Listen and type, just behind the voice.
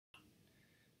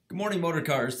Morning Motor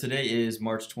Cars. Today is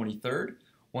March 23rd.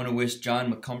 Want to wish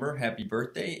John McCumber happy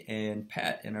birthday and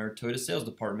Pat in our Toyota sales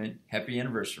department happy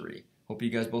anniversary. Hope you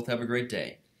guys both have a great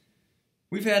day.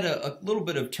 We've had a little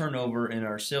bit of turnover in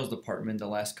our sales department the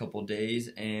last couple of days,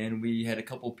 and we had a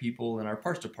couple people in our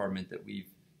parts department that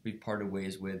we've parted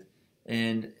ways with.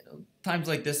 And times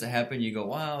like this that happen, you go,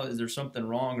 wow, is there something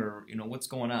wrong, or what's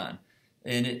going on?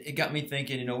 And it got me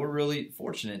thinking, we're really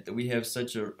fortunate that we have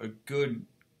such a good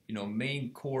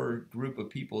main core group of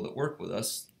people that work with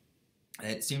us.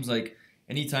 And it seems like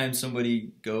anytime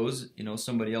somebody goes,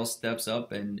 somebody else steps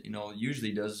up and,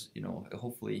 usually does,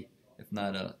 hopefully, if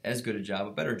not as good a job,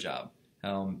 a better job.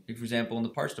 For example, in the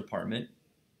parts department,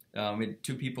 we had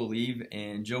two people leave,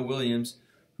 and Joe Williams,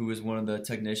 who was one of the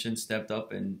technicians, stepped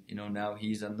up, and now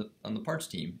he's on the parts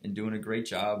team and doing a great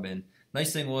job. And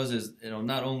nice thing is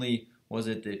not only was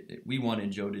it that we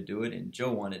wanted Joe to do it and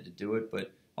Joe wanted to do it,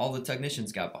 but all the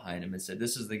technicians got behind him and said,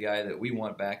 this is the guy that we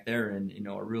want back there, and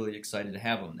are really excited to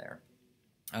have him there.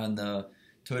 On the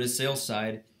Toyota sales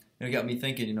side, it got me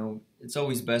thinking, it's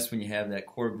always best when you have that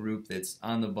core group that's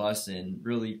on the bus and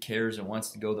really cares and wants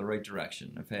to go the right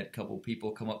direction. I've had a couple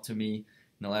people come up to me in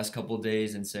the last couple of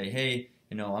days and say, hey,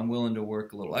 I'm willing to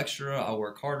work a little extra, I'll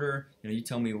work harder, you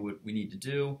tell me what we need to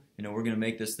do, we're going to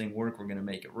make this thing work, we're going to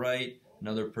make it right.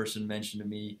 Another person mentioned to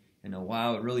me,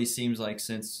 wow, it really seems like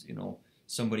since,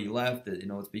 somebody left, that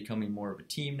it's becoming more of a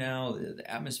team now. The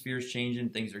atmosphere is changing,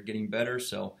 things are getting better.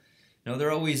 So,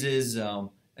 there always is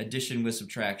addition with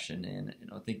subtraction, and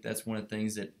I think that's one of the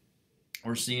things that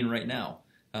we're seeing right now.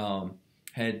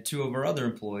 Had two of our other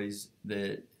employees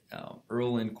that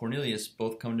Earl and Cornelius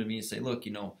both come to me and say, look,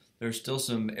 there's still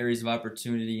some areas of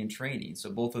opportunity and training. So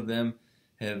both of them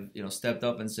have stepped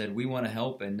up and said we want to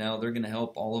help, and now they're going to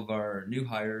help all of our new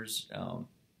hires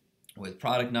with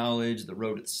product knowledge, the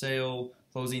road to sale,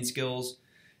 closing skills.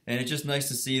 And it's just nice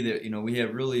to see that we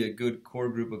have really a good core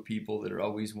group of people that are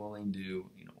always willing to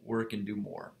work and do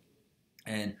more.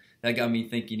 And that got me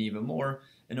thinking even more.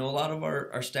 A lot of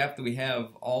our staff that we have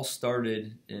all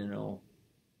started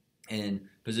in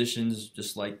positions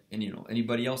just like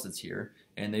anybody else that's here,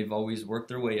 and they've always worked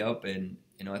their way up. And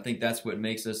I think that's what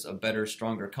makes us a better,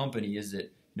 stronger company, is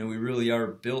that we really are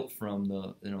built from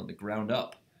the ground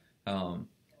up.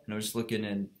 Just looking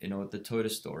at the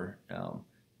Toyota store,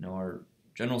 our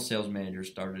general sales manager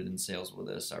started in sales with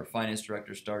us. Our finance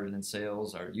director started in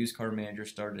sales. Our used car manager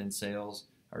started in sales.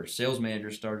 Our sales manager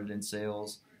started in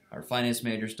sales. Our finance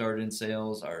manager started in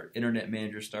sales. Our internet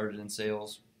manager started in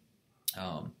sales.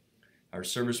 Our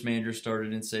service manager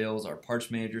started in sales. Our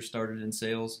parts manager started in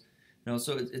sales.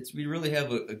 So we really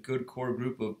have a good core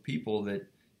group of people that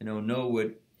know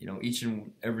what each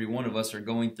and every one of us are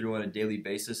going through on a daily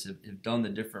basis, have done the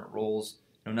different roles,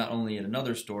 not only in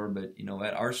another store, but,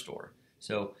 at our store.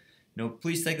 So,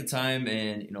 please take the time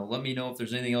and, let me know if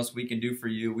there's anything else we can do for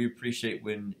you. We appreciate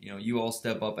when, you all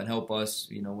step up and help us,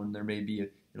 when there may be a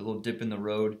little dip in the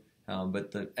road. But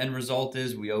the end result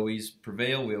is we always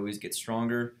prevail, we always get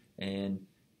stronger, and,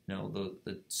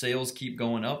 the sales keep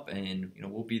going up, and,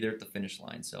 we'll be there at the finish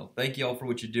line. So thank you all for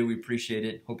what you do. We appreciate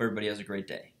it. Hope everybody has a great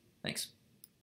day. Thanks.